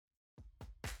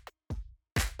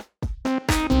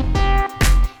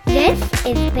This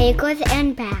is Bagels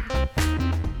and Bath.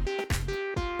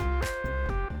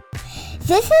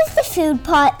 This is the food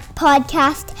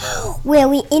podcast where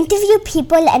we interview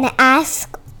people and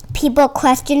ask people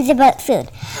questions about food.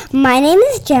 My name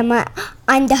is Gemma.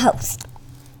 I'm the host.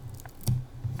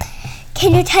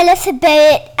 Can you tell us a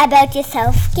bit about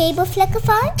yourself, Gabriel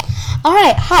Flickerfong?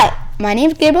 Alright, hi. My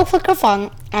name is Gabriel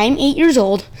Flickerfong. I'm 8 years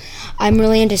old. I'm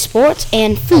really into sports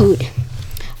and food.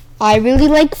 I really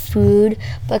like food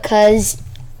because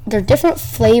they're different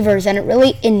flavors and it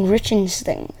really enriches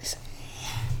things.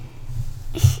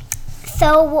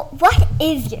 So, what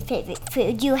is your favorite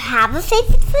food? Do you have a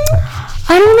favorite food?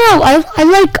 I don't know. I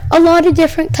like a lot of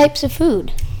different types of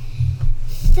food.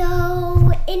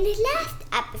 So, in the last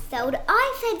episode,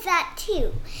 I said that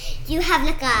too. Do you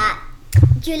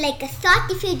like a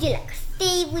salty food? Do you like a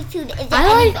savory food?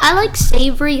 I like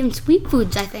savory and sweet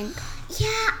foods, I think. Yeah,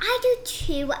 I do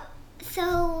too.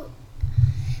 So,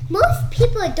 most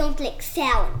people don't like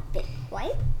sour and bitter,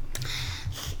 right?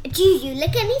 Do you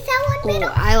like any sour and bitter?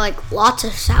 Oh, I like lots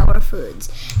of sour foods.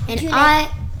 And do you like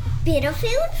bitter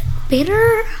food?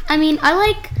 Bitter? I mean, I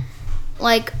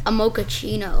like a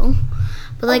mochaccino.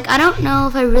 But I don't know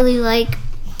if I really like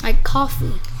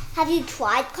coffee. Have you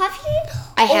tried coffee?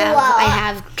 I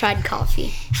have tried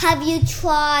coffee. Have you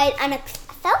tried an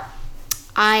espresso?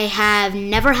 I have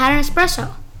never had an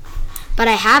espresso, but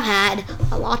I have had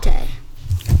a latte.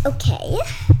 Okay.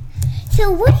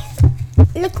 So what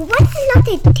does a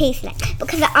latte taste like?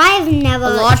 Because I've never. A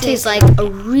latte is like a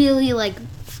really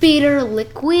bitter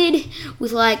liquid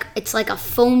with it's like a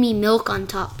foamy milk on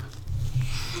top.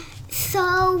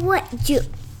 So okay,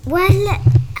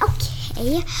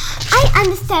 I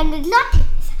understand the lattes,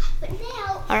 but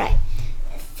now, all right.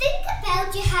 Think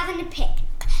about you having a picnic.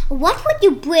 What would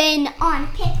you bring on a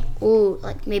picnic? Ooh,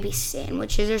 maybe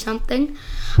sandwiches or something.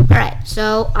 All right,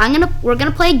 so we're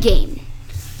gonna play a game.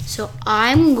 So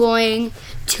I'm going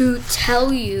to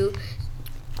tell you.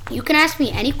 You can ask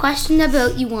me any question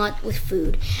about you want with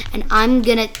food, and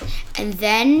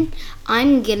then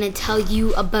I'm gonna tell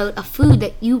you about a food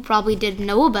that you probably didn't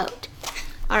know about.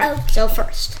 All right. Okay. So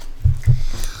first.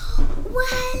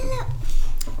 Well,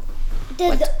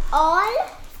 does all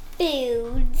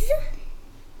foods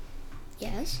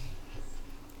yes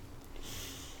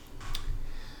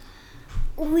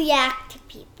react to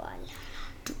people?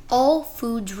 Do all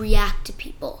foods react to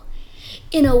people?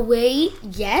 In a way,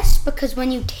 yes, because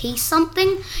when you taste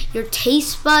something, your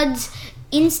taste buds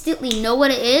instantly know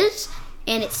what it is,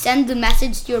 and it sends the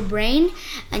message to your brain,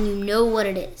 and you know what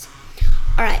it is.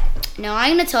 All right, now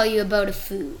I'm going to tell you about a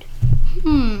food.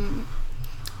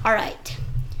 All right,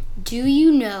 do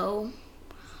you know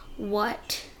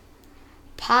what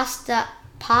pasta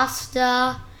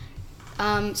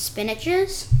spinach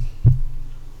is?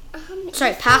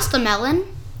 Sorry, pasta melon?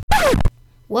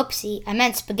 Whoopsie, I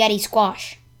meant spaghetti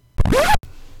squash.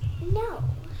 No.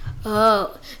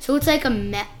 Oh, so it's like a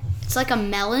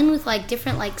melon with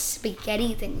different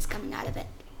spaghetti things coming out of it.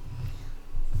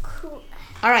 Cool.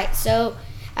 All right, so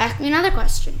ask me another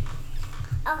question.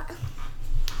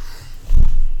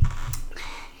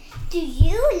 Do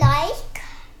you like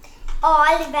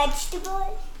all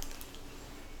vegetables?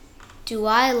 Do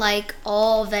I like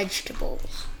all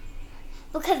vegetables?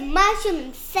 Because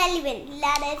mushrooms, celery,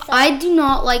 lettuce. I do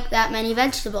not like that many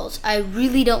vegetables. I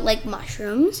really don't like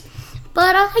mushrooms,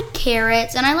 but I like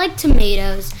carrots and I like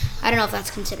tomatoes. I don't know if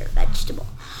that's considered a vegetable.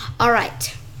 All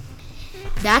right.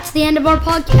 That's the end of our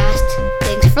podcast.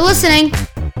 Thanks for listening.